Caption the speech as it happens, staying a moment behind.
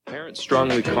Parents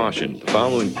strongly caution the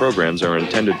following programs are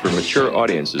intended for mature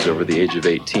audiences over the age of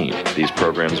 18. These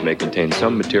programs may contain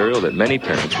some material that many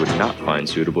parents would not find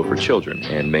suitable for children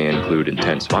and may include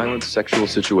intense violence, sexual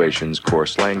situations,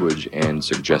 coarse language, and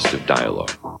suggestive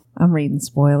dialogue. I'm reading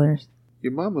spoilers.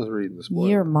 Your mama's reading the spoiler.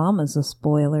 Your mama's a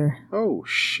spoiler. Oh,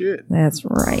 shit. That's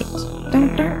right.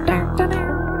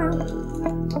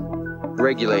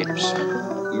 Regulators.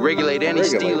 We regulate any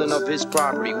stealing of his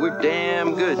property. We're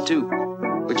damn good, too.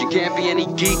 But you can't be any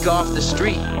geek off the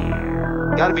street.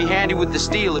 Gotta be handy with the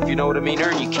steel, if you know what I mean.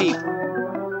 Earn your keep.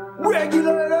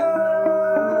 Regulators!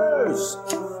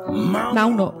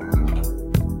 Mount up. You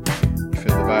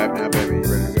feel the vibe now, baby? You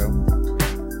ready to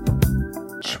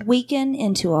go? Tweaking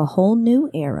into a whole new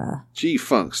era.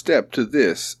 G-Funk, step to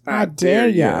this. I dare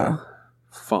ya.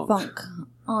 Funk.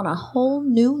 On a whole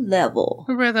new level.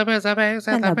 The rhythm is the bass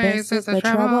and the bass is the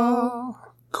treble.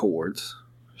 Chords.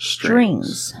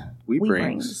 Strings. We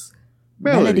brings.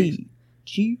 Melody.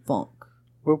 G-Funk.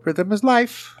 Well, rhythm is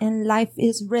life. And life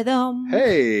is rhythm.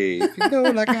 Hey, if you know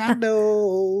like I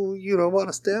know, you don't want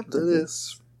to step to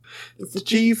this. It's a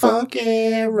G-Funk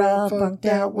era, funked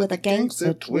out with a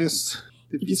gangster twist.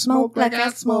 If you smoke like I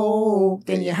smoke,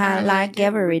 then you high like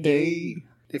every day.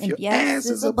 If And your ass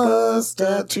is a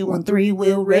buster, 213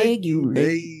 will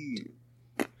regulate.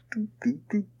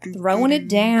 Throwing it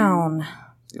down.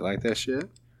 You like that shit?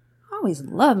 I always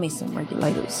love me some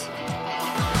regulators.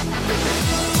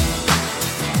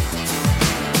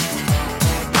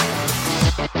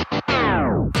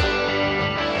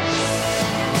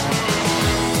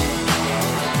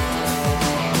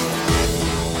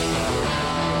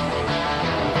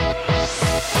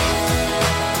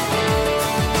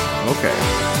 Okay.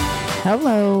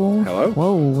 Hello. Hello?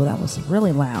 Whoa, that was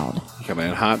really loud. Coming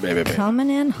in hot, baby. Coming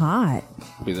in hot.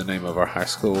 Be the name of our high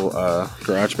school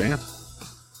garage band.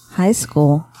 High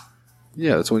school.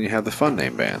 Yeah, that's when you have the fun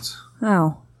name bands.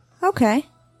 Oh, okay.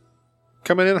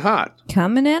 Coming in hot.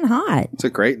 Coming in hot. It's a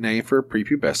great name for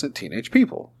prepubescent teenage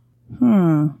people.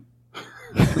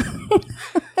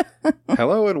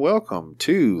 Hello and welcome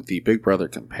to the Big Brother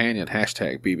Companion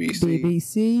 #BBC.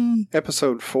 BBC.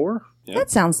 Episode 4. Yeah.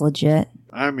 That sounds legit.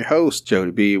 I'm your host,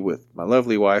 Jody B, with my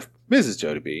lovely wife, Mrs.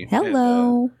 Jody B.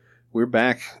 Hello. And, we're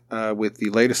back with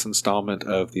the latest installment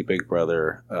of the Big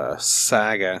Brother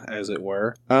saga, as it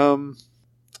were. I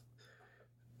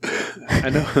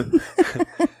know.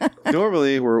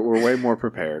 Normally, we're way more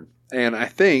prepared. And I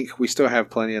think we still have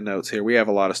plenty of notes here. We have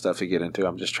a lot of stuff to get into.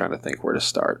 I'm just trying to think where to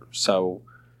start. So,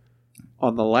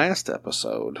 on the last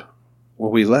episode,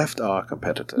 when we left our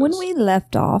competitors... When we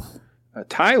left off...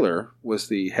 Tyler was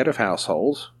the head of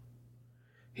household.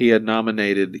 He had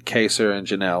nominated Kaser and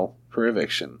Janelle for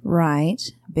eviction.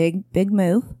 Right. Big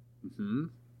move. Mm-hmm.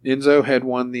 Enzo had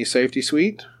won the safety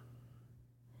suite.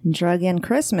 Drug in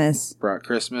Christmas. Brought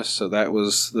Christmas, so that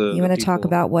was the... You want to talk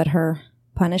about what her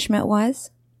punishment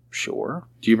was? Sure.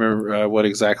 Do you remember what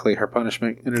exactly her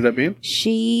punishment ended up being?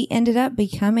 She ended up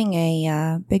becoming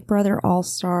a Big Brother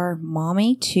All-Star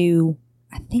mommy to,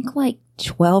 I think, like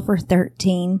 12 or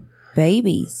 13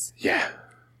 babies. Yeah.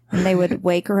 And they would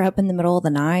wake her up in the middle of the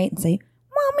night and say,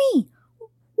 Mommy,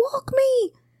 walk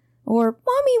me. Or,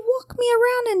 Mommy, walk me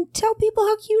around and tell people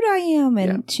how cute I am.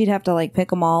 And she'd have to, like, pick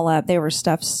them all up. They were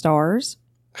stuffed stars.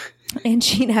 And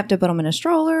she'd have to put them in a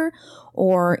stroller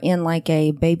or in, like,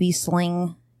 a baby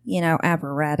sling,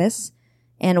 apparatus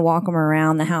and walk them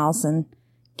around the house and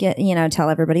get, tell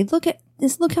everybody, look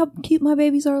how cute my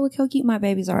babies are. Look how cute my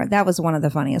babies are. That was one of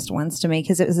the funniest ones to me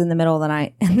because it was in the middle of the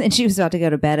night and then she was about to go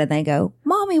to bed and they go,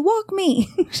 Mommy, walk me.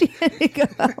 She had to go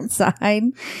outside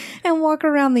and walk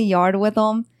around the yard with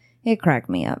them. It cracked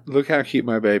me up. Look how cute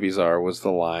my babies are was the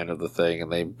line of the thing,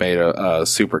 and they made a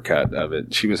supercut of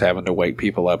it. She was having to wake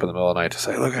people up in the middle of the night to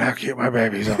say, look at how cute my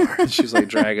babies are. And she's like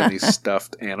dragging these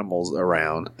stuffed animals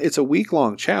around. It's a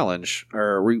week-long challenge,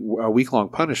 or a week-long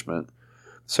punishment.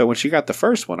 So when she got the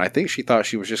first one, I think she thought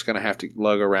she was just going to have to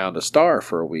lug around a star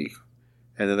for a week.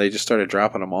 And then they just started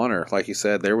dropping them on her. Like you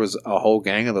said, there was a whole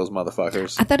gang of those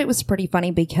motherfuckers. I thought it was pretty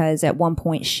funny because at one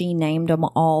point she named them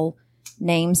all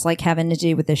names like having to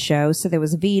do with the show. So there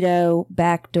was Vito,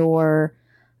 Backdoor.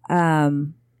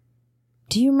 Do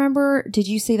you remember? Did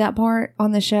you see that part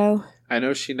on the show? I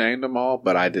know she named them all,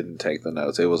 but I didn't take the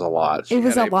notes. It was a lot. It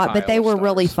was a lot, but they were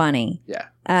really funny. Yeah.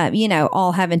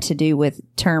 All having to do with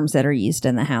terms that are used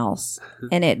in the house.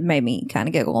 And it made me kind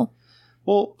of giggle.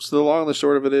 Well, so the long and the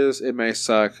short of it is, it may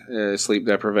suck, sleep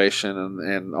deprivation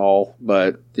and all,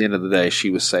 but at the end of the day, she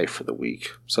was safe for the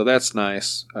week. So that's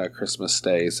nice. Christmas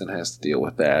stays and has to deal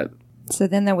with that. So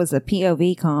then there was a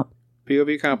POV comp.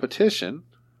 POV competition.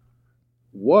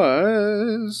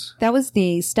 was... That was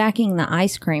the stacking the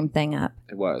ice cream thing up.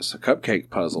 It was a cupcake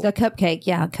puzzle. The cupcake,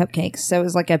 yeah, cupcakes. So it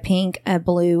was like a pink, a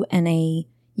blue, and a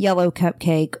yellow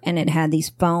cupcake, and it had these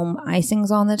foam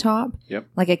icings on the top. Yep.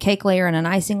 Like a cake layer and an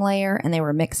icing layer, and they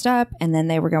were mixed up, and then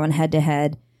they were going head to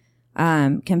head,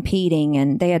 competing,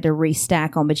 and they had to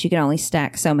restack them, but you could only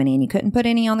stack so many, and you couldn't put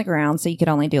any on the ground, so you could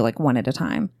only do like one at a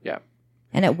time. Yeah.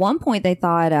 And at one point, they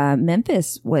thought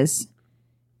Memphis was,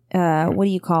 what do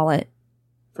you call it?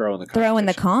 Throwing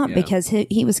the comp yeah. because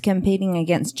he was competing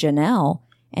against Janelle,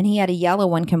 and he had a yellow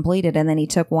one completed, and then he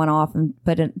took one off and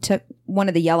took one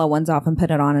of the yellow ones off and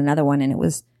put it on another one, and it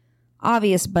was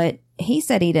obvious, but he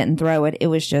said he didn't throw it. It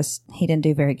was just he didn't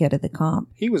do very good at the comp.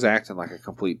 He was acting like a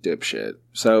complete dipshit.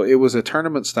 So it was a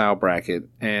tournament style bracket,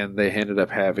 and they ended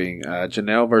up having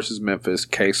Janelle versus Memphis,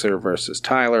 Kaser versus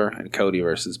Tyler, and Cody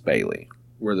versus Bailey.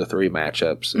 Were the three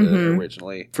matchups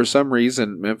originally. For some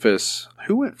reason, Memphis...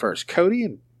 Who went first? Cody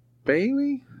and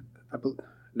Bailey?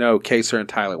 No, Kaser and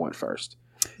Tyler went first.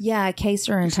 Yeah,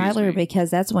 Kaser and Tyler, because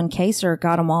that's when Kaser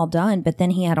got them all done, but then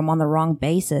he had them on the wrong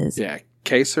bases. Yeah,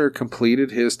 Kaser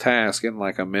completed his task in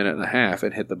like a minute and a half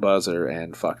and hit the buzzer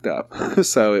and fucked up.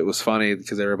 So it was funny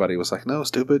because everybody was like, no,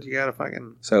 stupid, you gotta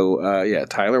fucking... So, yeah,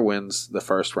 Tyler wins the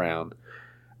first round.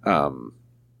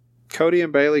 Cody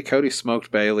and Bailey. Cody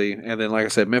smoked Bailey. And then, like I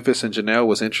said, Memphis and Janelle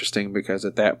was interesting because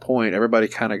at that point, everybody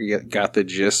kind of got the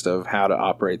gist of how to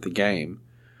operate the game.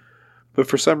 But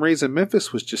for some reason,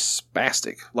 Memphis was just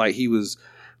spastic. Like, he was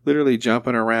literally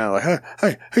jumping around,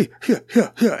 like, hey,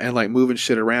 yeah, and like moving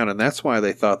shit around. And that's why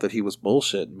they thought that he was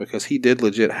bullshitting, because he did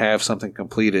legit have something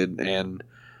completed. And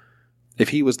if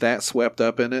he was that swept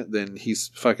up in it, then he's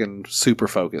fucking super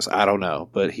focused. I don't know,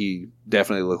 but he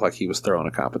definitely looked like he was throwing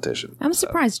a competition. I'm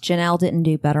surprised Janelle didn't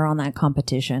do better on that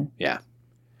competition. Yeah.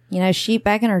 You know,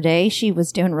 back in her day, she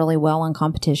was doing really well on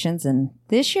competitions, and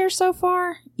this year so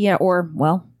far, yeah, or,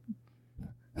 well.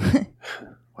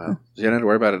 Well, you don't have to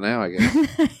worry about it now, I guess.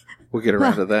 We'll get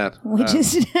around to that.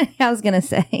 I was going to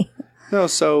say. No,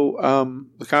 so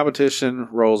the competition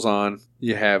rolls on.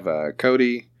 You have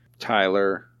Cody,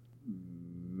 Tyler,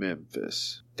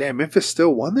 Memphis. Damn, Memphis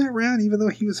still won that round even though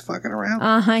he was fucking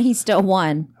around? He still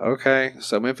won. Okay,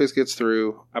 so Memphis gets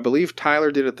through. I believe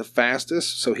Tyler did it the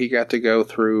fastest, so he got to go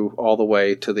through all the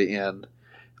way to the end.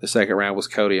 The second round was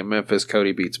Cody and Memphis.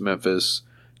 Cody beats Memphis.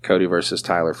 Cody versus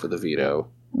Tyler for the veto.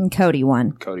 And Cody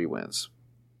won. Cody wins.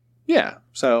 Yeah,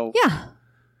 so... Yeah.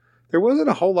 There wasn't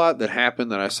a whole lot that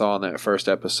happened that I saw in that first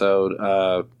episode.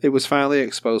 It was finally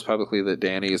exposed publicly that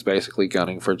Danny is basically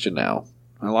gunning for Janelle.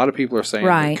 A lot of people are saying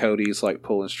that Cody's like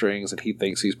pulling strings and he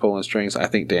thinks he's pulling strings. I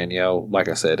think Danielle, like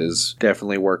I said, is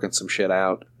definitely working some shit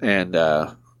out. And,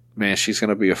 man, she's going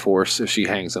to be a force if she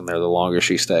hangs in there the longer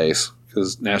she stays.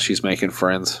 Because now she's making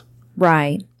friends.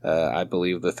 Right. I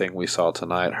believe the thing we saw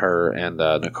tonight, her and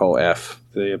Nicole F.,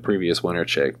 the previous winner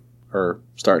chick, are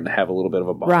starting to have a little bit of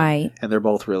a bond. Right. And they're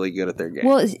both really good at their game.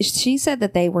 Well, she said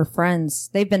that they were friends.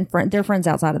 They're friends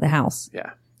outside of the house.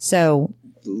 Yeah. So...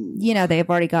 You know, they've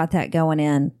already got that going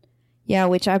in. Yeah,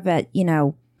 which I bet, you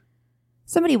know,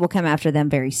 somebody will come after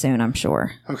them very soon, I'm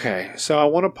sure. Okay, so I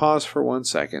want to pause for 1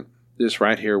 second. Just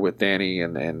right here with Danny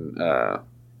and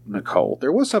Nicole.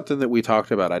 There was something that we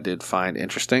talked about I did find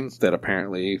interesting that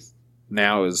apparently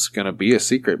now is going to be a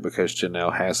secret because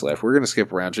Janelle has left. We're going to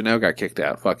skip around. Janelle got kicked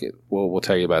out. Fuck it. We'll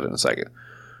tell you about it in a second.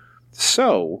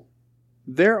 So,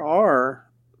 there are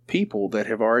people that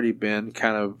have already been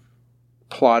kind of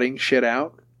plotting shit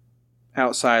out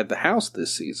outside the house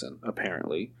this season,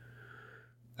 apparently.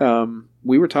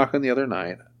 We were talking the other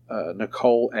night.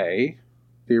 Nicole A.,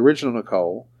 the original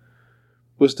Nicole,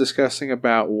 was discussing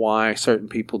about why certain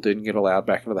people didn't get allowed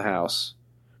back into the house.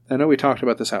 I know we talked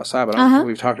about this outside, but I don't think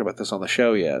we've talked about this on the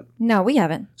show yet. No, we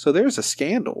haven't. So there's a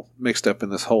scandal mixed up in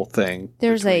this whole thing.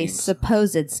 There's a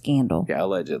supposed scandal. Yeah,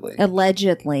 allegedly.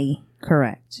 Allegedly,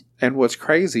 correct. And what's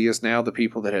crazy is now the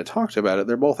people that had talked about it,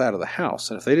 they're both out of the house.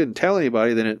 And if they didn't tell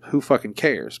anybody, then who fucking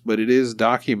cares? But it is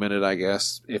documented, I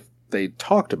guess, if they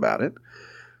talked about it.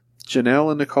 Janelle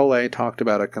and Nicole A. talked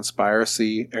about a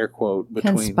conspiracy, air quote,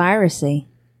 between... Conspiracy?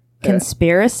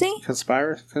 Conspiracy?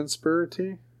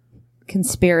 Conspiracy?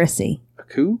 Conspiracy. A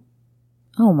coup?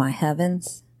 Oh, my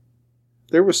heavens.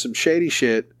 There was some shady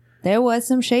shit. There was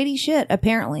some shady shit,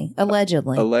 apparently.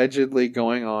 Allegedly. Allegedly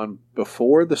going on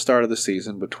before the start of the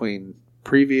season between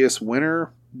previous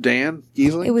winner, Dan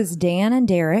Giesling. It was Dan and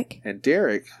Derek. And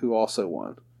Derek, who also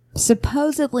won.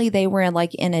 Supposedly they were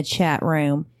in a chat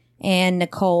room, and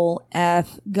Nicole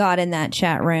F. got in that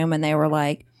chat room, and they were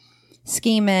like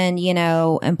scheming, you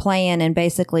know, and playing, and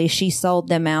basically she sold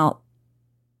them out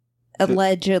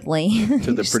allegedly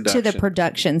to the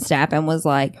production staff and was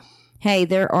like, hey,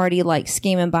 they're already like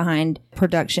scheming behind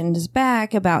production's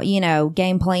back about,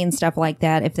 gameplay and stuff like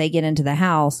that if they get into the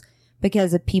house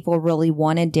because if people really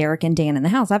wanted Derek and Dan in the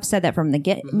house. I've said that from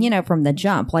from the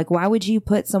jump. Like, why would you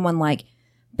put someone like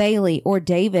Bailey or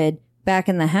David back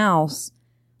in the house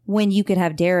when you could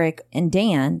have Derek and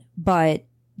Dan? But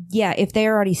yeah, if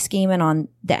they're already scheming on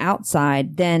the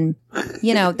outside, then,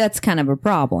 that's kind of a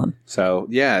problem. So,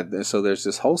 so there's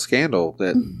this whole scandal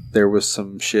that there was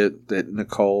some shit that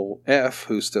Nicole F.,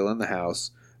 who's still in the house,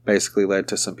 basically led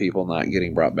to some people not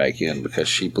getting brought back in because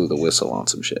she blew the whistle on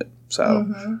some shit.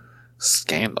 So,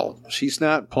 scandal. She's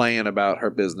not playing about her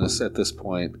business at this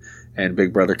point, and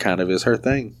Big Brother kind of is her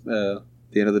thing.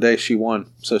 At the end of the day, she won,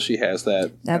 so she has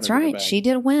that. That's right. She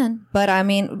did win. But, I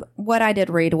mean, what I did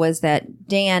read was that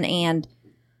Dan and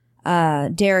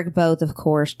Derek both, of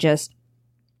course,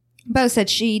 both said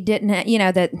she didn't,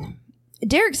 that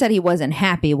Derek said he wasn't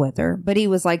happy with her, but he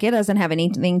was like, it doesn't have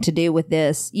anything to do with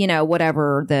this,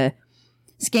 whatever the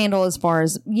scandal as far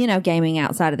as, gaming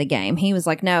outside of the game. He was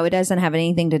like, no, it doesn't have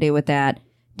anything to do with that.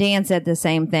 Dan said the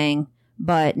same thing,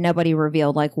 but nobody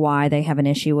revealed, like, why they have an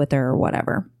issue with her or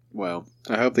whatever. Well,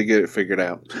 I hope they get it figured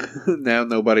out. Now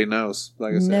nobody knows.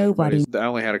 Like I said, nobody. I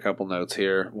only had a couple notes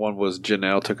here. One was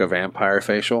Janelle took a vampire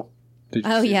facial. Did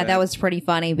you see that was pretty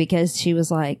funny because she was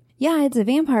like, yeah, it's a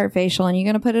vampire facial and you're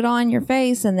going to put it on your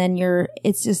face and then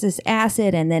it's just this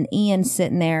acid. And then Ian's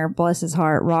sitting there, bless his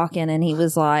heart, rocking. And he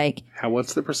was like,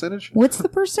 what's the percentage? What's the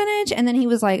percentage? And then he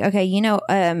was like, okay,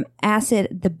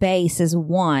 acid, the base is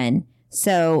 1.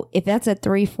 So if that's a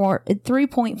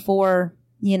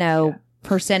 3.4,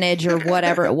 percentage or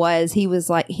whatever it was, he was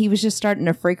just starting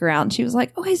to freak her out, and she was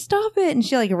like, okay, stop it, and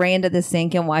she like ran to the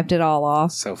sink and wiped it all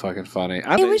off. So fucking funny.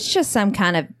 It was just some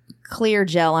kind of clear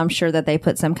gel, I'm sure, that they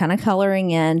put some kind of coloring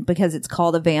in because it's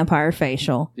called a vampire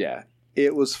facial. Yeah,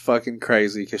 it was fucking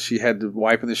crazy because she had to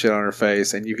wiping the shit on her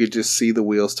face and you could just see the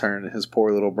wheels turn in his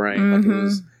poor little brain.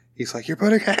 Like he's like, you're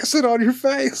putting acid on your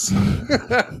face.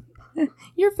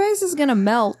 Your face is going to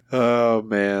melt. Oh,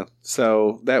 man.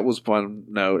 So that was one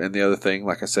note. And the other thing,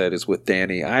 like I said, is with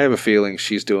Danny. I have a feeling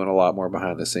she's doing a lot more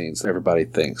behind the scenes than everybody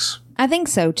thinks. I think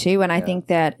so, too. And I think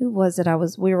that, who was it?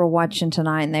 We were watching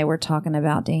tonight and they were talking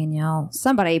about Danielle.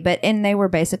 Somebody, and they were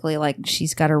basically like,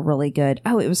 she's got a really good,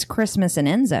 it was Christmas and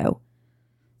Enzo.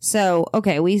 So,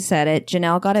 okay, we said it.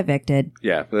 Janelle got evicted.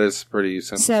 Yeah, that's pretty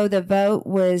simple. So the vote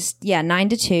was,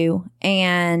 9-2.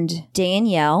 And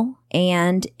Danielle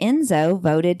and Enzo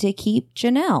voted to keep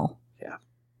Janelle. Yeah.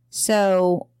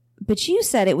 So, but you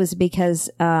said it was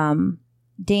because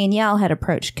Danielle had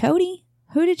approached Cody.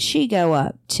 Who did she go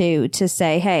up to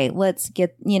say, hey, let's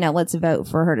vote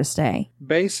for her to stay?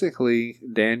 Basically,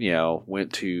 Danielle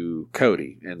went to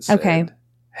Cody and said,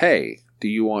 hey, do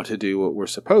you want to do what we're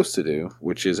supposed to do,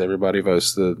 which is everybody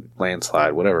votes the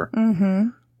landslide, whatever? Mm-hmm.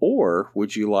 Or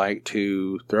would you like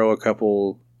to throw a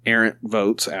couple errant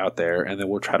votes out there and then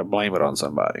we'll try to blame it on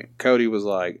somebody? Cody was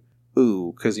like,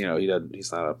 ooh, because,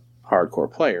 he's not a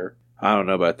hardcore player. I don't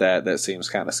know about that. That seems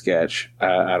kind of sketch.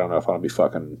 I don't know if I'll be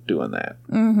fucking doing that.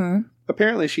 Mm-hmm.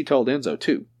 Apparently she told Enzo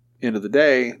too. End of the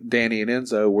day, Danny and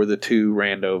Enzo were the two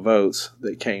rando votes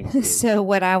that came through. So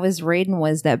what I was reading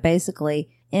was that basically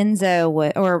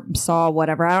Enzo or saw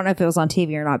whatever. I don't know if it was on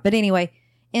TV or not. But anyway,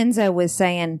 Enzo was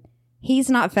saying he's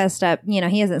not fessed up.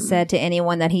 He hasn't said to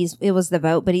anyone that it was the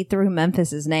vote, but he threw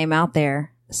Memphis's name out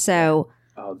there. So.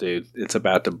 Oh, dude, it's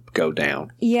about to go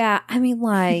down. Yeah. I mean,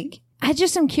 like, I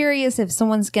just am curious if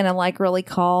someone's going to like really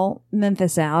call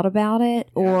Memphis out about it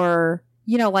or,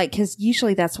 because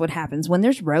usually that's what happens when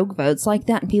there's rogue votes like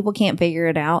that and people can't figure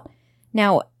it out.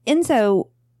 Now, Enzo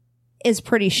is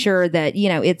pretty sure that,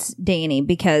 it's Danny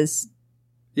because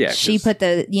she put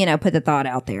the thought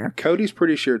out there. Cody's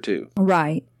pretty sure too.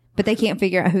 Right. But they can't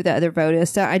figure out who the other vote is.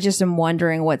 So I just am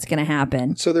wondering what's going to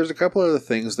happen. So there's a couple other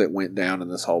things that went down in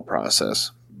this whole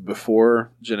process.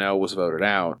 Before Janelle was voted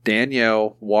out,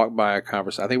 Danielle walked by a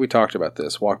conversation. I think we talked about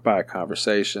this. Walked by a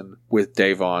conversation with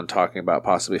Davon talking about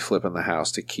possibly flipping the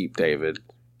house to keep David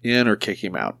in or kick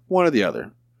him out. One or the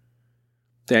other.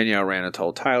 Danielle ran and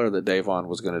told Tyler that Davon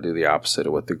was going to do the opposite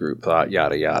of what the group thought,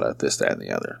 yada, yada, this, that, and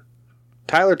the other.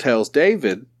 Tyler tells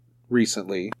David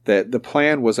recently that the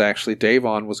plan was actually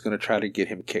Davon was going to try to get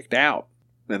him kicked out.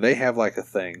 And they have like a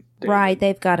thing. David. Right,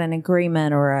 they've got an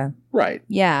agreement or a... Right.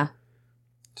 Yeah.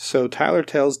 So Tyler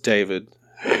tells David,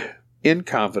 in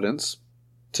confidence,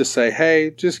 to say,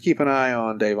 hey, just keep an eye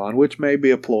on Davon, which may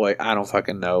be a ploy. I don't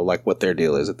fucking know like what their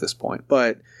deal is at this point.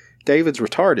 But David's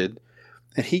retarded.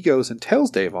 And he goes and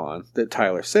tells Davon that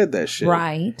Tyler said that shit.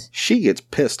 Right. She gets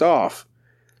pissed off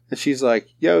And she's like,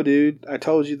 yo, dude, I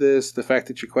told you this, the fact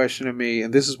that you're questioning me,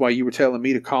 and this is why you were telling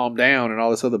me to calm down and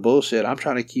all this other bullshit. I'm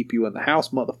trying to keep you in the house,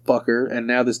 motherfucker, and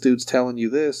now this dude's telling you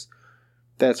this.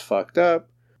 That's fucked up.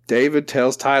 David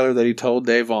tells Tyler that he told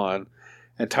Davon,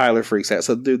 and Tyler freaks out.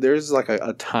 So, dude, there's like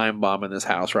a time bomb in this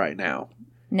house right now.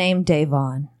 Named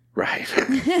Davon. Right.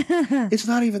 It's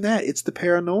not even that. It's the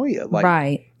paranoia. Like,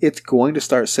 right. It's going to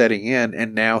start setting in,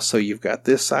 and now so you've got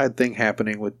this side thing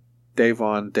happening with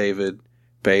Davon, David,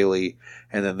 Bailey,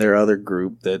 and then their other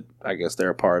group that I guess they're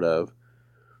a part of.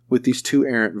 With these two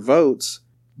errant votes,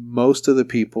 most of the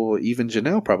people, even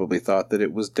Janelle, probably thought that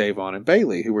it was Davon and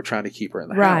Bailey who were trying to keep her in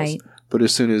the house. But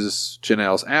as soon as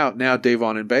Janelle's out, now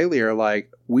Davon and Bailey are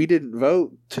like, we didn't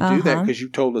vote to do that because you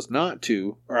told us not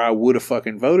to, or I would have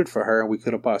fucking voted for her and we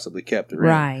could have possibly kept her in.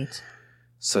 Right.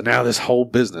 So now this whole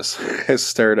business has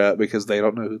stirred up because they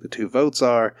don't know who the two votes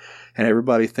are, and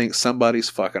everybody thinks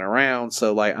somebody's fucking around.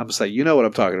 So, like, I'm saying, you know what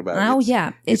I'm talking about. Oh,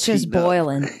 yeah. It's just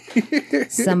boiling.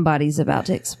 Somebody's about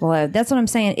to explode. That's what I'm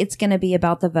saying. It's going to be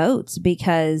about the votes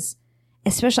because,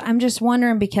 especially, I'm just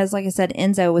wondering because, like I said,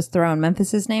 Enzo was throwing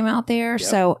Memphis's name out there. Yep.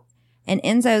 So, and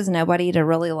Enzo's nobody to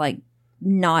really, like,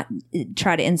 not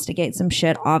try to instigate some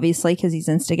shit, obviously, because he's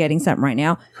instigating something right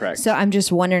now. Correct. So, I'm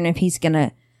just wondering if he's going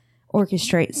to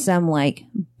orchestrate some like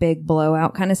big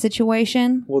blowout kind of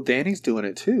situation. Well, Danny's doing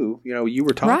it too. You know, you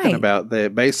were talking about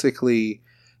that basically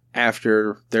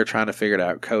after they're trying to figure it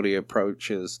out, Cody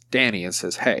approaches Danny and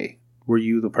says, hey, were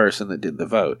you the person that did the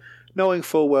vote? Knowing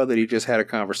full well that he just had a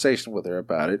conversation with her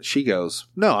about it, she goes,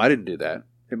 no, I didn't do that.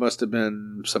 It must have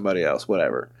been somebody else,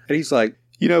 whatever. And he's like,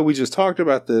 you know, we just talked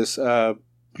about this.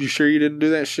 You sure you didn't do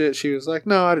that shit? She was like,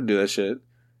 no, I didn't do that shit.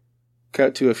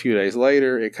 Cut to a few days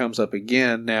later, it comes up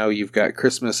again. Now you've got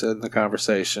Christmas in the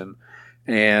conversation,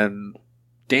 and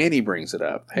Danny brings it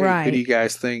up. Hey, who do you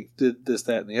guys think did this,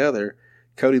 that, and the other?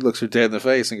 Cody looks her dead in the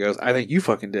face and goes, I think you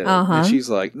fucking did it. And she's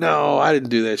like, no, I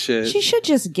didn't do that shit. She should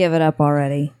just give it up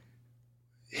already.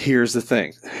 Here's the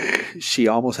thing. She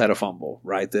almost had a fumble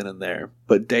right then and there.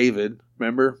 But David,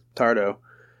 remember, Tardo,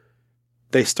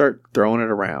 they start throwing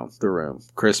it around the room.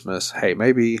 Christmas. Hey,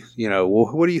 maybe, you know,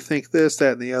 well, what do you think this,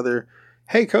 that, and the other?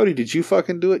 Hey, Cody, did you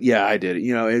fucking do it? Yeah, I did it.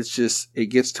 You know, it's just, it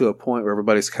gets to a point where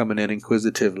everybody's coming in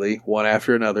inquisitively, one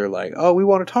after another, like, oh, we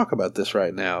want to talk about this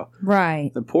right now.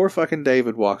 Right. The poor fucking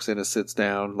David walks in and sits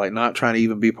down, like, not trying to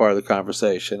even be part of the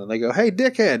conversation. And they go, hey,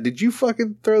 dickhead, did you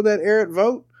fucking throw that errant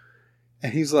vote?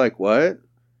 And he's like, what?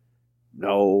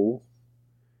 No.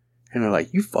 And they're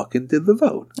like, you fucking did the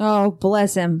vote. Oh,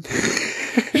 bless him.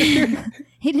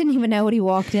 He didn't even know what he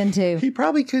walked into. He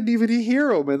probably couldn't even hear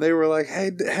them. And they were like,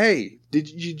 hey, did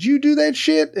you do that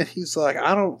shit? And he's like,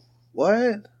 I don't,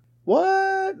 what?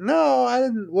 No, I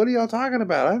didn't. What are y'all talking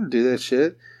about? I didn't do that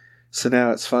shit. So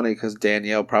now it's funny because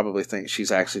Danielle probably thinks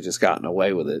she's actually just gotten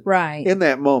away with it. Right. In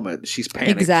that moment, she's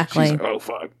panicked. Exactly. She's like, oh,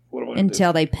 fuck. What do I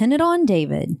Until do? they pin it on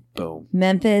David. Boom.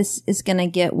 Memphis is going to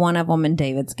get one of them and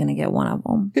David's going to get one of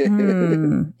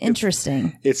them.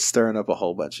 Interesting. It's stirring up a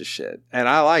whole bunch of shit. And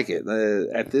I like it.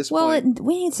 At this point.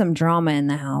 We need some drama in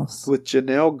the house. With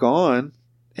Janelle gone,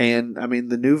 and I mean,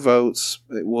 the new votes,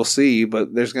 we'll see,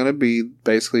 but there's going to be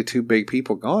basically two big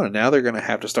people gone. And now they're going to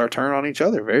have to start turning on each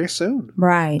other very soon.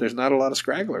 Right. There's not a lot of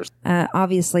scragglers.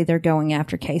 Obviously, they're going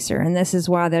after Kaser. And this is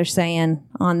why they're saying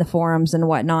on the forums and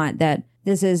whatnot that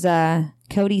this is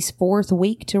Cody's 4th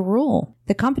week to rule.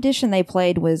 The competition they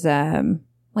played was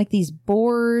like these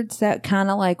boards that kind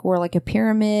of like were like a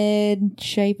pyramid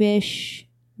shape-ish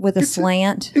with a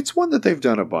slant. It's one that they've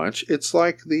done a bunch. It's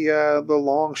like the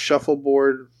long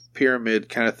shuffleboard pyramid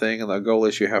kind of thing, and the goal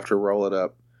is you have to roll it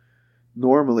up.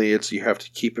 Normally, it's you have to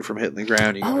keep it from hitting the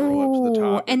ground. You got to roll up to the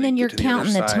top, and then you're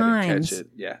counting the times.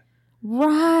 Yeah.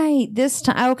 Right. This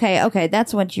time, okay,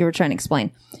 that's what you were trying to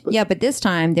explain. But this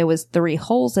time there was 3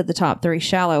 holes at the top, 3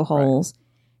 shallow holes,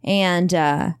 and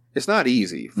it's not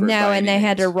easy. And they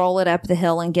had to roll it up the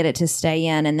hill and get it to stay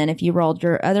in. And then if you rolled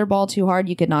your other ball too hard,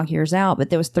 you could knock yours out. But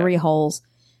there was 3 holes,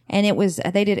 and it was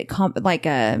they did it like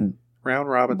a round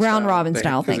robin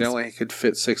style thing. Because they only could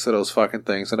fit 6 of those fucking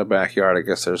things in a backyard. I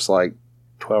guess there's like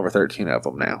 12 or 13 of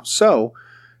them now. So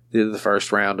they did the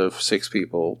first round of 6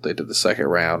 people. They did the second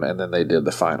round, and then they did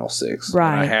the final 6.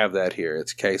 Right. And I have that here.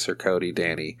 It's Kaser, Cody,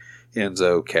 Danny,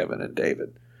 Enzo, Kevin, and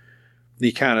David.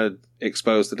 He kind of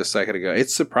exposed it a second ago.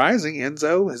 It's surprising.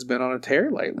 Enzo has been on a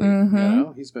tear lately. Mm-hmm. You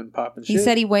know, he's been popping shit. He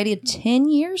said he waited 10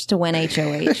 years to win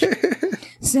HOH.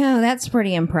 So that's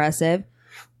pretty impressive.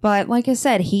 But like I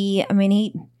said,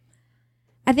 I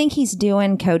think he's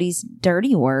doing Cody's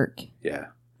dirty work. Yeah.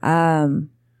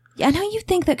 I know you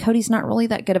think that Cody's not really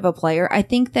that good of a player. I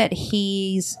think that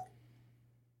he's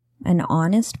an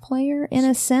honest player in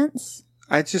a sense.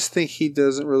 I just think he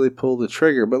doesn't really pull the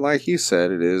trigger. But like you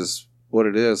said, it is what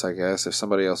it is, I guess. If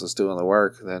somebody else is doing the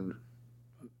work, then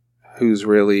who's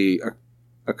really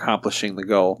accomplishing the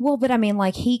goal? Well, but I mean,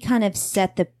 like, he kind of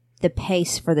set the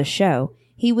pace for the show.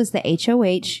 He was the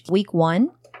HOH week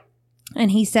 1,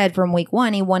 and he said from week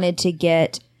 1 he wanted to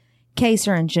get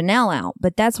Kaser and Janelle out,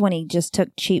 but that's when he just took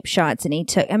cheap shots,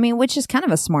 and which is kind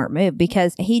of a smart move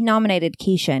because he nominated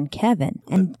Keisha and Kevin,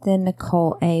 and then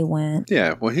Nicole A went.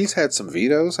 Yeah, well, he's had some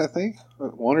vetoes, I think.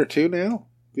 1 or 2 now.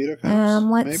 Veto counts,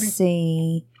 let's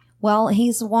see. Well,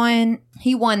 he won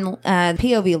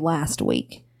POV last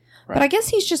week. Right. But I guess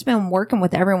he's just been working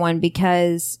with everyone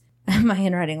because my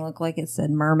handwriting looked like it said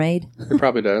mermaid. It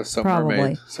probably does. So probably.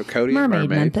 Mermaid. So Cody and Mermaid.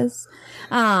 Memphis.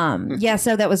 Yeah,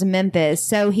 so that was Memphis.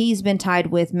 So he's been tied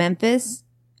with Memphis.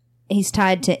 He's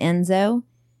tied to Enzo.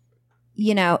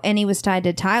 And he was tied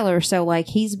to Tyler. So, like,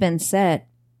 he's been set,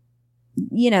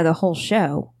 the whole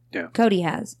show. Yeah. Cody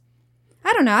has.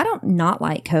 I don't know. I don't not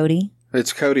like Cody.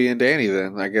 It's Cody and Danny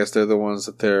then. I guess they're the ones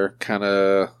that they're kind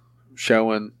of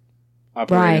showing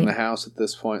operating the house at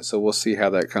this point. So we'll see how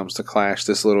that comes to clash.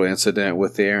 This little incident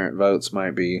with the errant votes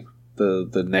might be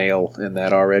the nail in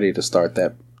that already to start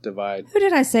that divide. Who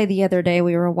did I say the other day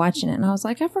we were watching it? And I was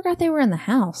like, I forgot they were in the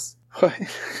house. What?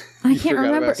 I can't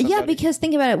remember. Yeah, because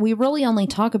think about it. We really only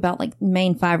talk about like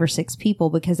main 5 or 6 people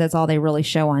because that's all they really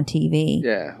show on TV.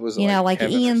 Yeah. It was like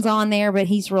Ian's on there, but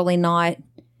he's really not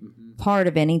part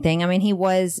of anything. I mean, he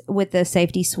was with the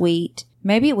safety suite.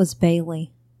 Maybe it was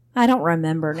Bailey. I don't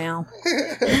remember now.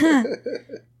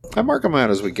 I mark them out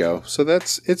as we go. So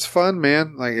it's fun,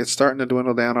 man. Like, it's starting to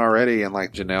dwindle down already, and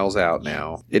like Janelle's out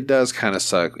now. It does kind of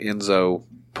suck. Enzo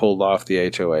pulled off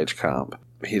the HOH comp.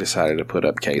 He decided to put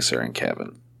up Kaser and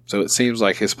Kevin. So it seems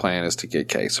like his plan is to get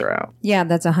Kaser out. Yeah,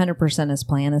 that's 100% his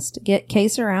plan is to get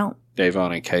Kaser out.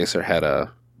 Davon and Kaser had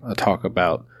a talk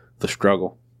about the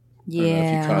struggle. Yeah. I don't know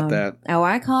if you caught that. Oh,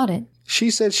 I caught it. She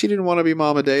said she didn't want to be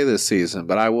Mama Day this season,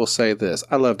 but I will say this.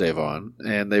 I love Davon,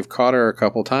 and they've caught her a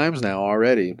couple times now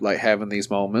already, like having these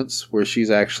moments where she's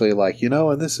actually like,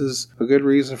 and this is a good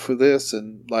reason for this,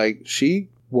 and like she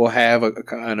will have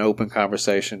an open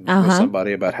conversation with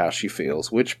somebody about how she feels,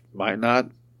 which might not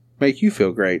make you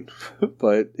feel great,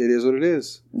 but it is what it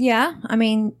is. Yeah, I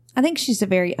mean, I think she's a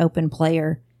very open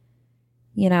player,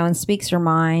 and speaks her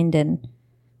mind and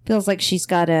feels like she's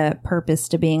got a purpose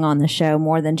to being on the show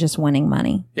more than just winning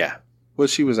money. Yeah. Well,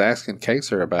 she was asking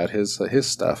Kaser about his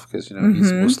stuff because,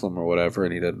 he's Muslim or whatever,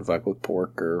 and he doesn't fuck with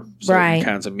pork or certain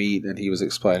kinds of meat, and he was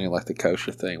explaining like the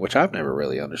kosher thing, which I've never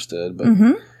really understood, but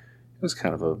it was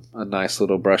kind of a nice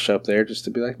little brush up there just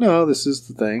to be like, no, this is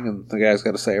the thing, and the guy's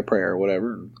got to say a prayer or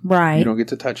whatever, and you don't get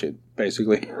to touch it,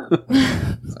 basically.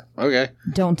 Okay.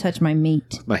 Don't touch my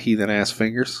meat. My heathen-ass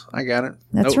fingers. I got it.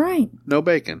 That's right. No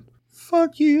bacon.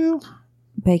 Fuck you.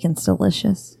 Bacon's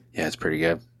delicious. Yeah, it's pretty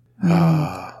good.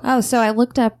 So I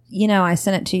looked up, I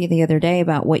sent it to you the other day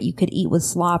about what you could eat with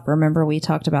slop. Remember we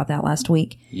talked about that last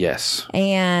week? Yes.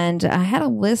 And I had a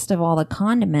list of all the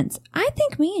condiments. I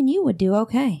think me and you would do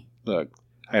okay. Look,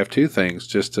 I have 2 things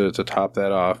just to top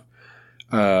that off.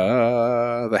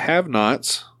 The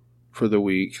have-nots for the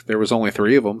week. There was only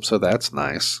 3 of them, so that's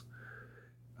nice.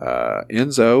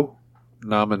 Enzo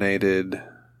nominated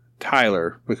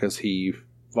Tyler because he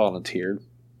volunteered.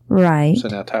 Right. So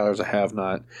now Tyler's a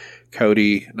have-not.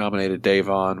 Cody nominated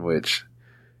Davon, which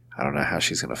I don't know how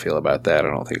she's going to feel about that. I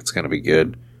don't think it's going to be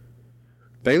good.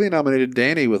 Bailey nominated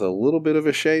Danny with a little bit of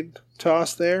a shade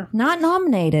toss there. Not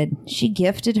nominated. She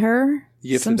gifted her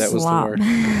some that slop. Was the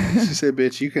word. She said,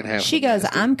 bitch, you can have She goes,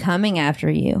 I'm coming after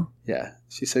you. Yeah.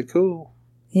 She said, cool.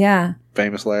 Yeah.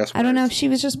 Famous last words. I don't know if she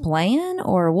was just playing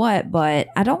or what, but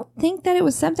I don't think that it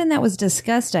was something that was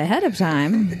discussed ahead of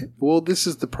time. Well, this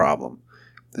is the problem.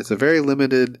 It's a very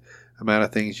limited amount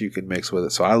of things you can mix with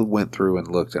it. So I went through and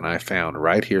looked, and I found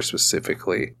right here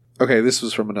specifically. Okay, this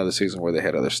was from another season where they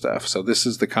had other stuff. So this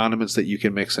is the condiments that you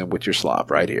can mix in with your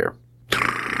slop right here.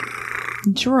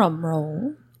 Drum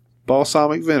roll.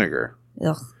 Balsamic vinegar.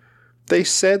 Ugh. They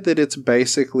said that it's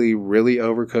basically really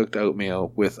overcooked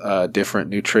oatmeal with different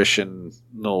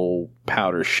nutritional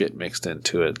powder shit mixed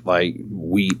into it, like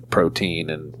wheat protein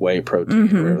and whey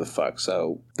protein or whatever the fuck.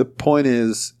 So the point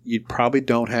is, you probably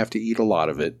don't have to eat a lot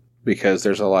of it because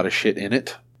there's a lot of shit in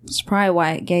it. That's probably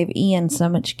why it gave Ian so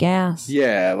much gas.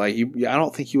 Yeah, like I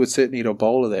don't think you would sit and eat a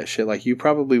bowl of that shit. Like you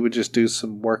probably would just do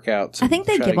some workouts. I think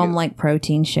they give them like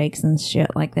protein shakes and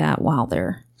shit like that while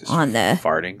they're on the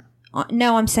farting.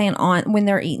 No, I'm saying when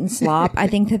they're eating slop, I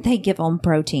think that they give them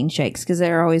protein shakes because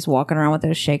they're always walking around with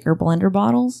those shaker blender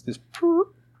bottles.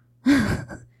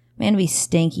 Man, it'd be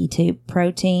stinky too.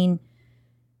 Protein,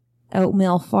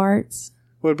 oatmeal farts.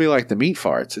 would be like the meat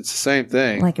farts. It's the same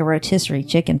thing. Like a rotisserie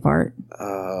chicken fart.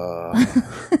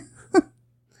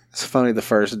 It's funny the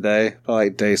first day, but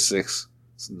like day 6,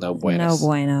 it's no bueno. No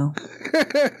bueno.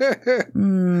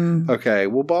 Okay,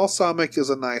 well, balsamic is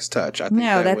a nice touch. I think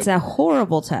No, that's a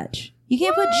horrible touch. You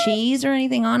can't put cheese or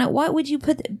anything on it. What would you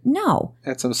put? No.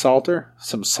 Add some salter.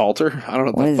 Some salter? I don't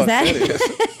know what the fuck that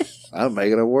is. I'm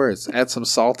making up words. Add some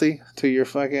salty to your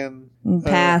fucking...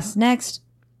 Pass. Next.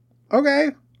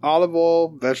 Okay. Olive oil,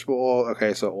 vegetable oil.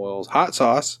 Okay, so oils. Hot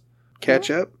sauce.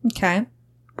 Ketchup. Okay.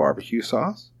 Barbecue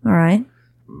sauce. All right.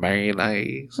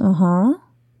 Mayonnaise. Uh-huh.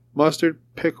 Mustard,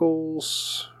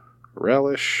 pickles,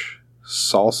 relish,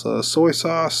 salsa, soy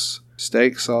sauce,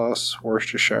 steak sauce,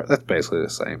 Worcestershire. That's basically the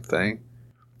same thing.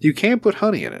 You can't put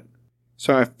honey in it.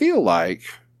 So I feel like...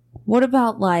 What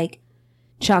about like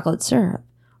chocolate syrup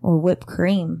or whipped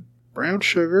cream? Brown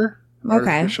sugar,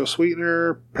 Okay. artificial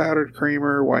sweetener, powdered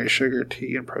creamer, white sugar,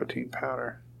 tea, and protein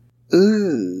powder.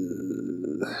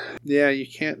 Ooh. Yeah, you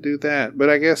can't do that. But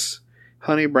I guess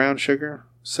honey, brown sugar,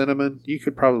 cinnamon, you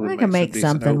could probably I can make some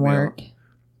decent something oatmeal. work.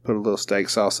 Put a little steak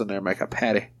sauce in there, make a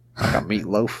patty, like a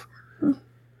meatloaf.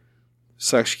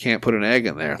 Sucks you can't put an egg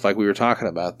in there. Like we were talking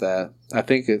about that. I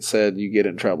think it said you get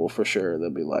in trouble for sure.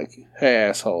 They'll be like, hey,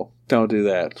 asshole, don't do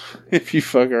that. If you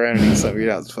fuck around and eat something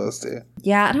you're not supposed to.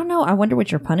 Yeah, I don't know. I wonder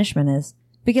what your punishment is.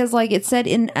 Because like it said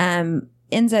in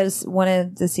Enzo's one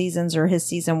of the seasons or his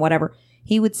season, whatever,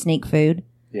 he would sneak food.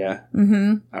 Yeah.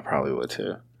 Mm-hmm. I probably would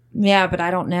too. Yeah, but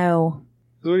I don't know.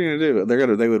 What are you gonna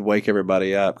do? They would wake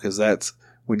everybody up because that's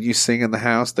when you sing in the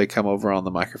house. They come over on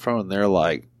the microphone and they're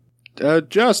like,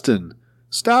 "Justin,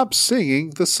 stop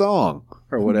singing the song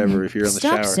or whatever." If you're in the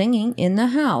shower, Stop singing in the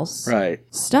house. right?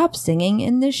 Stop singing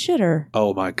in the shitter.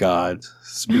 Oh my God!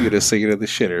 Speaking of singing in the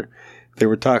shitter, they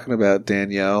were talking about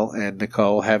Danielle and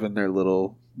Nicole having their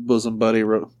little bosom buddy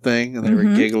thing, and they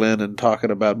were giggling and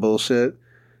talking about bullshit.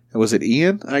 Was it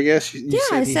Ian? I guess. You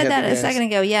I he said had that the a gas? second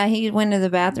ago. Yeah, he went to the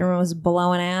bathroom and was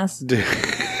blowing ass.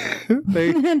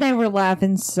 They were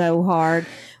laughing so hard.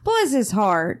 Bless his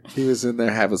heart. He was in there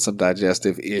having some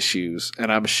digestive issues,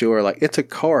 and I'm sure, like, it's a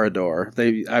corridor.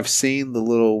 I've seen the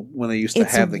little when they used to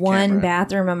It's have the one camera.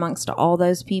 bathroom amongst all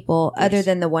those people, other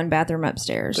than the one bathroom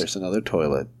upstairs. There's another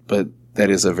toilet, but that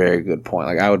is a very good point.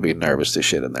 Like, I would be nervous to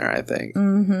shit in there. I think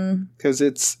because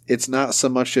it's not so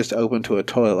much just open to a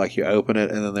toilet. Like you open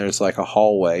it, and then there's like a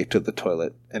hallway to the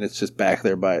toilet, and it's just back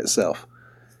there by itself.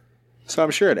 So I'm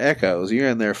sure it echoes. You're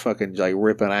in there fucking like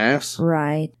ripping ass.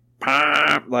 Right.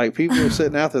 Like people are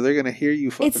sitting out there, they're gonna hear you.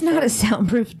 Fucking It's not a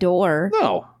soundproof door.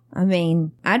 No. I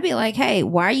mean, I'd be like, hey,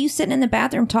 why are you sitting in the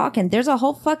bathroom talking? There's a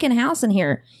whole fucking house in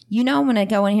here. You know I'm going to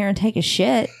go in here and take a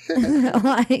shit.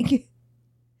 Like,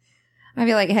 I'd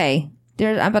be like, hey,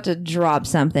 I'm about to drop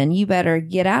something. You better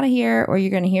get out of here or you're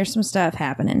going to hear some stuff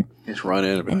happening. Just run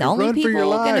in. And the only Run for your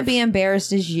people going to life. be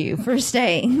embarrassed is you for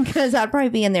staying. Because I'd probably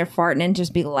be in there farting and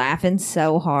just be laughing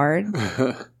so hard.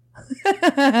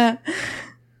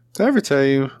 Did I ever tell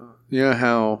you,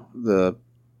 how the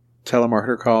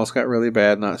telemarketer calls got really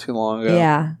bad not too long ago?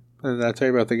 Yeah. Did I tell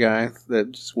you about the guy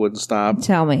that just wouldn't stop?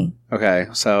 Tell me. Okay,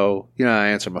 so, I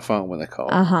answer my phone when they call.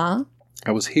 Uh-huh.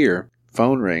 I was here,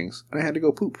 phone rings, and I had to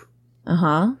go poop.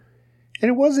 Uh-huh. And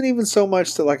it wasn't even so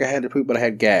much that, like, I had to poop, but I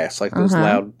had gas, like those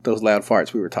loud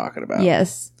farts we were talking about.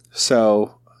 Yes.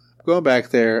 So, going back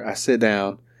there, I sit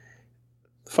down,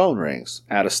 the phone rings,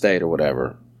 out of state or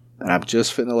whatever, and I'm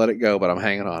just fitting to let it go, but I'm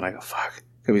hanging on. I go, fuck,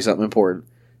 could be something important.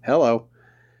 Hello.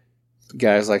 The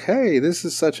guy's like, hey, this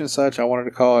is such and such. I wanted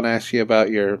to call and ask you about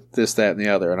your this, that, and the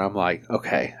other. And I'm like,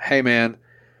 okay, hey, man,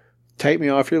 take me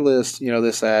off your list.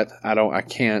 This, that. I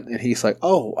can't. And he's like,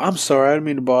 oh, I'm sorry. I didn't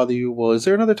mean to bother you. Well, is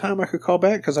there another time I could call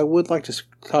back? Because I would like to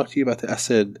talk to you about that. I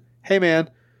said, hey, man,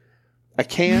 I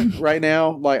can't right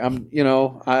now. Like, I'm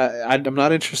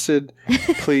not interested.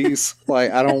 Please.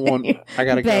 Like, I don't want, I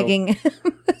got to go. Begging.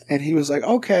 And he was like,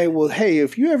 okay, well, hey,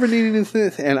 if you ever need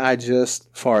anything. And I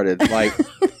just farted. Like,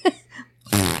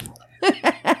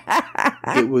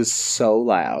 it was so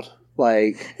loud.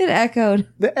 Like, It echoed.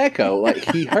 the echo, like,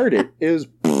 he heard it. It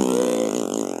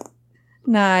was,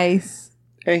 Nice.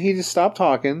 and he just stopped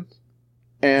talking.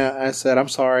 And I said, I'm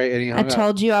sorry. And he I hung up.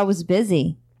 told you I was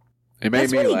busy. It made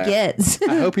That's me what laugh. he gets.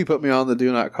 I hope he put me on the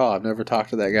do not call. I've never talked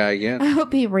to that guy again. I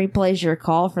hope he replays your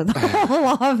call for the whole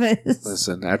office.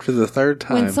 Listen, after the third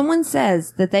time, When someone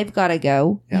says that they've got to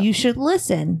go, Yeah. you should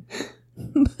listen.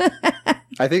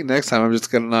 I think next time I'm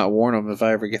just going to not warn them if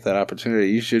I ever get that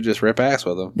opportunity. You should just rip ass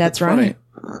with them. That's funny.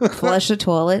 right. Flush the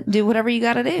toilet. Do whatever you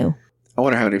got to do. I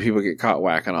wonder how many people get caught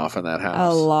whacking off in that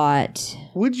house. A lot.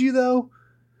 Would you, though?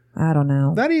 I don't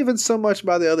know. Not even so much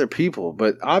by the other people,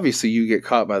 but obviously you get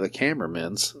caught by the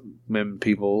cameramans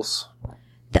people's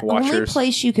The only watchers.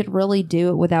 place you could really do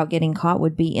it without getting caught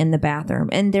would be in the bathroom.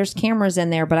 And there's cameras in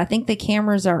there, but I think the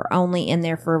cameras are only in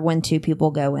there for when 2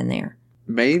 people go in there.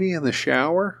 Maybe in the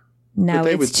shower? No, But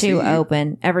they would it's see too you.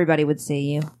 open. Everybody would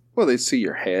see you. Well, they'd see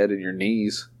your head and your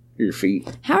knees, your feet.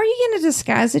 How are you going to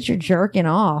disguise that you're jerking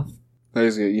off?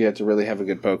 You have to really have a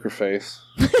good poker face.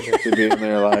 You have to be in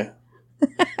there like...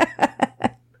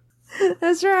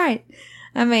 That's right.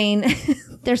 I mean,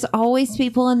 there's always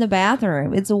people in the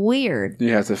bathroom. It's weird. You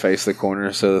have to face the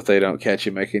corner so that they don't catch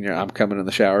you making your I'm coming in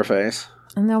the shower face.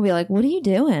 And they'll be like, what are you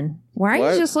doing? Why are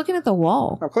What? you just looking at the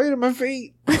wall? I'm cleaning my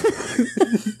feet.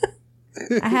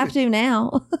 I have to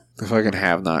now. The fucking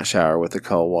have not shower with the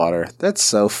cold water. That's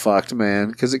so fucked,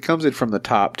 man. Because it comes in from the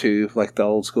top too, like the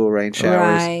old school rain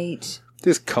showers. Right.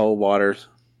 Just cold water.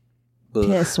 Ugh.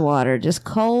 Piss water. Just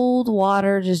cold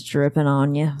water just dripping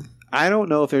on you. I don't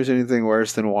know if there's anything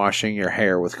worse than washing your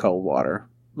hair with cold water.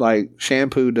 Like,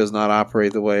 shampoo does not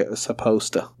operate the way it's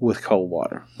supposed to with cold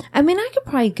water. I mean, I could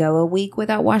probably go a week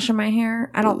without washing my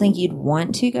hair. I don't think you'd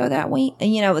want to go that week.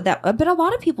 And, you know, but a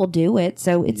lot of people do it,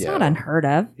 so it's Yeah. not unheard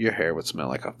of. Your hair would smell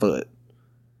like a foot.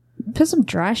 Put some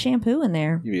dry shampoo in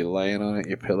there. You'd be laying on it,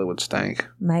 your pillow would stink.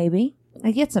 Maybe.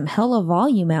 I get some hella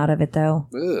volume out of it, though.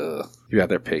 Ugh. You're out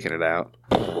there picking it out.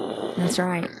 That's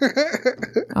right.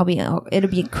 It'll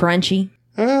be crunchy.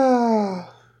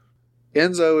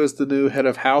 Enzo is the new head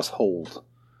of household.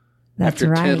 That's After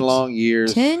right. 10 long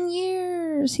years, 10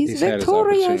 years. He's had his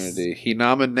victorious. opportunity. He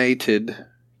nominated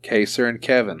Kaser and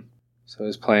Kevin. So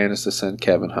his plan is to send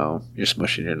Kevin home. You're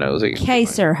smushing your nose again.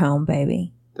 Kaser home,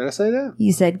 baby. Did I say that?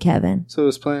 You said Kevin. So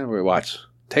his plan, we watch.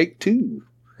 Take 2.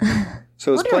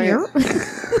 So his What plan... are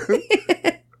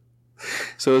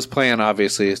So his plan,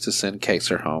 obviously, is to send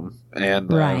Kaser home.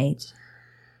 And Right.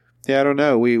 yeah, I don't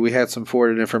know. We had some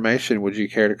forwarded information. Would you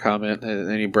care to comment on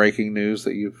any breaking news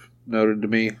that you've noted to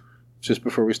me just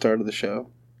before we started the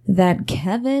show? That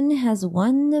Kevin has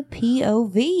won the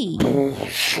POV,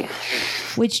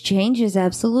 which changes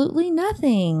absolutely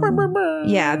nothing.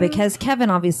 Yeah, because Kevin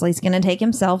obviously is going to take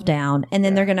himself down, and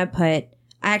then they're going to put.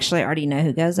 I actually already know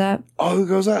who goes up. Oh, who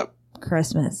goes up?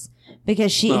 Christmas,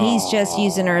 because he's just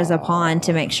using her as a pawn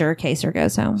to make sure Kaser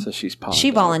goes home. So she's pawned She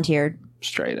up. volunteered.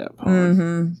 Straight up.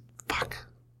 Mm-hmm. Fuck.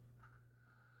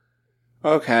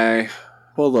 Okay.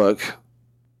 Well, look.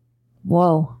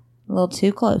 Whoa, a little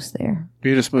too close there.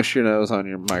 You just mush your nose on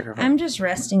your microphone. I'm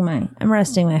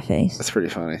resting my face. That's pretty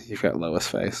funny. You've got Lois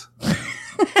face.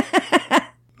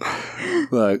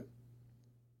 Look.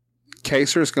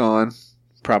 Kaser's gone.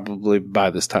 Probably by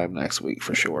this time next week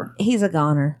for sure. He's a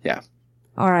goner. Yeah.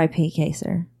 R.I.P.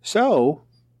 Kaser. So,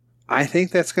 I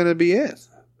think that's going to be it.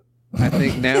 I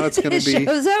think now it's going to be...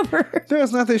 Show's over. No,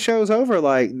 it's not the show's over.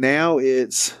 Like, now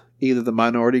it's either the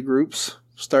minority groups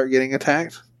start getting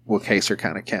attacked. Well, Kaser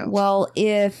kind of counts. Well,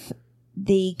 if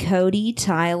the Cody,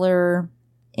 Tyler,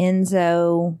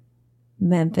 Enzo,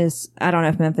 Memphis, I don't know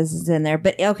if Memphis is in there,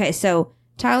 but okay, so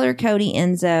Tyler, Cody,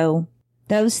 Enzo,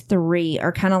 those 3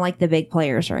 are kind of like the big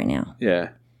players right now. Yeah.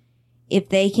 If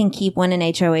they can keep winning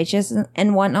HOHs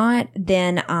and whatnot,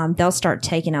 then they'll start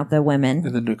taking out the women.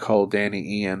 And then Nicole,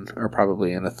 Danny, Ian are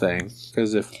probably in a thing.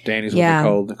 Because if Danny's Yeah. with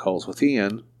Nicole, Nicole's with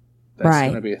Ian, that's Right.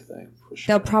 going to be a thing for sure.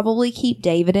 They'll probably keep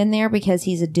David in there because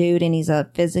he's a dude and he's a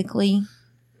physically,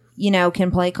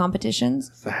 can play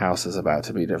competitions. The house is about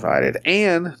to be divided.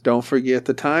 And don't forget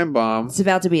the time bomb. It's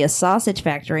about to be a sausage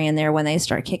factory in there when they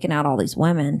start kicking out all these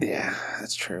women. Yeah,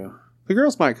 that's true. The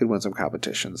girls could win some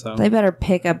competitions, though. They better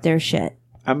pick up their shit.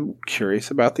 I'm curious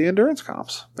about the endurance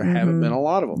comps. There haven't been a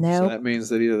lot of them. So Nope. that means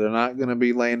that either they're not going to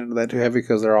be laying into that too heavy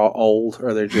because they're all old,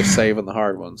 or they're just saving the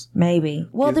hard ones. Maybe.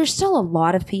 Well, there's still a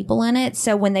lot of people in it.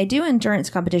 So when they do endurance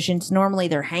competitions, normally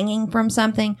they're hanging from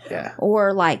something Yeah.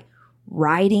 or like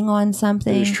riding on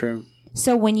something. It is true.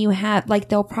 So when you have,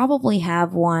 they'll probably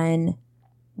have one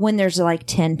when there's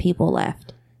 10 people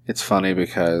left. It's funny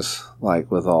because,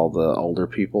 with all the older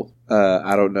people,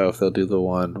 I don't know if they'll do the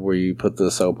one where you put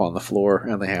the soap on the floor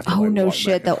and they have to. Oh, no walk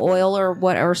shit. back The and forth. oil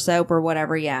or soap or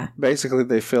whatever. Yeah. Basically,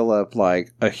 they fill up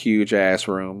a huge ass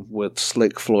room with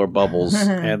slick floor bubbles,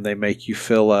 and they make you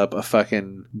fill up a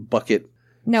fucking bucket.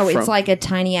 No, it's From- like a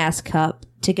tiny ass cup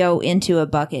to go into a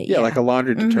bucket. Yeah, like a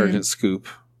laundry detergent scoop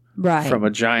right. from a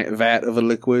giant vat of a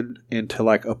liquid into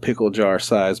a pickle jar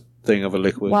size thing of a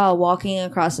liquid. While walking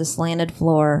across a slanted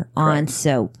floor on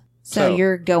soap. So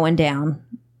you're going down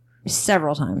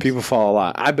several times. People fall a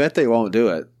lot. I bet they won't do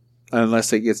it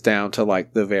unless it gets down to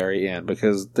the very end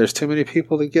because there's too many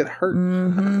people that get hurt.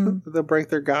 They'll break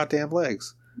their goddamn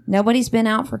legs. Nobody's been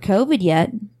out for COVID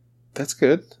yet. That's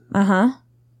good. Uh-huh.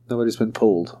 Nobody's been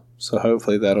pulled. So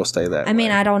hopefully that'll stay that way. I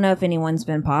mean, I don't know if anyone's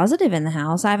been positive in the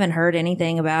house. I haven't heard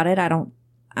anything about it. I'm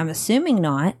assuming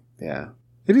not. Yeah.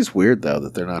 It is weird, though,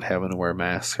 that they're not having to wear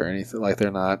masks or anything. Like,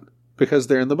 they're not, because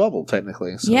they're in the bubble,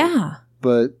 technically. So. Yeah.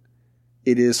 But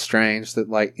it is strange that,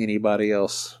 like, anybody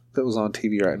else that was on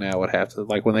TV right now would have to,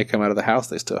 like, when they come out of the house,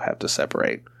 they still have to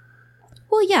separate.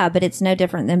 Well, yeah, but it's no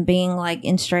different than being, like,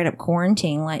 in straight-up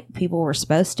quarantine like people were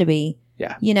supposed to be.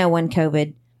 Yeah. You know, when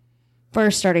COVID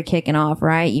first started kicking off,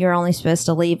 right? You're only supposed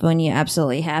to leave when you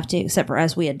absolutely have to, except for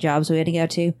us. We had jobs we had to go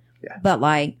to. Yeah. But,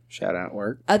 like, shout out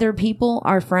work. Other people,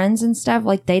 our friends and stuff,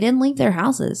 like, they didn't leave their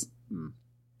houses.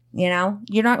 You know?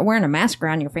 You're not wearing a mask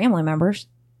around your family members.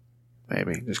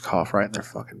 Maybe. Just cough right in their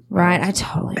fucking right. mouth. I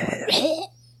totally would.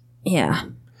 Yeah.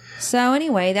 So,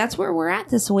 anyway, that's where we're at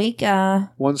this week.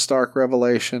 One stark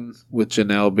revelation with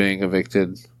Janelle being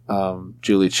evicted.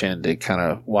 Julie Chen did kind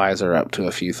of wise her up to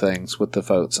a few things with the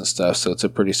votes and stuff, so it's a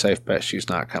pretty safe bet she's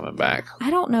not coming back. I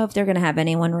don't know if they're going to have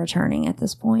anyone returning at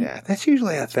this point. Yeah, that's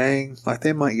usually a thing. Like,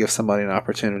 they might give somebody an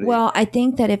opportunity. Well, I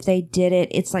think that if they did it,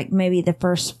 it's like maybe the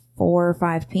first 4 or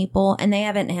 5 people, and they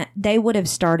haven't. They would have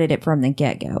started it from the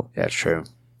get-go. Yeah, true.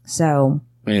 So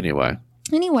anyway,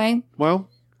 well,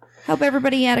 hope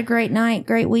everybody had a great night,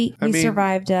 great week. We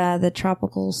survived the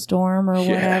tropical storm or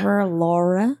whatever,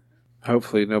 Laura.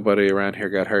 Hopefully nobody around here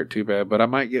got hurt too bad, but I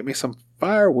might get me some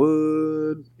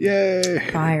firewood. Yay.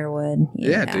 Firewood.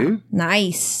 Yeah, dude.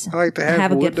 Nice. I like to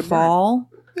have wood a good fall.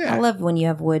 Yeah. I love when you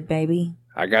have wood, baby.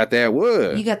 I got that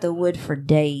wood. You got the wood for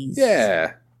days.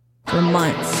 Yeah. For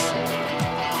months.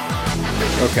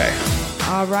 Okay.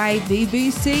 All right,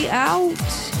 BBC out.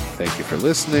 Thank you for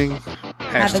listening.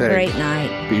 Have a great night.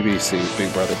 BBC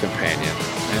Big Brother Companion.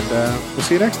 And we'll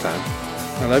see you next time.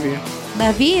 I love you.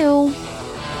 Love you.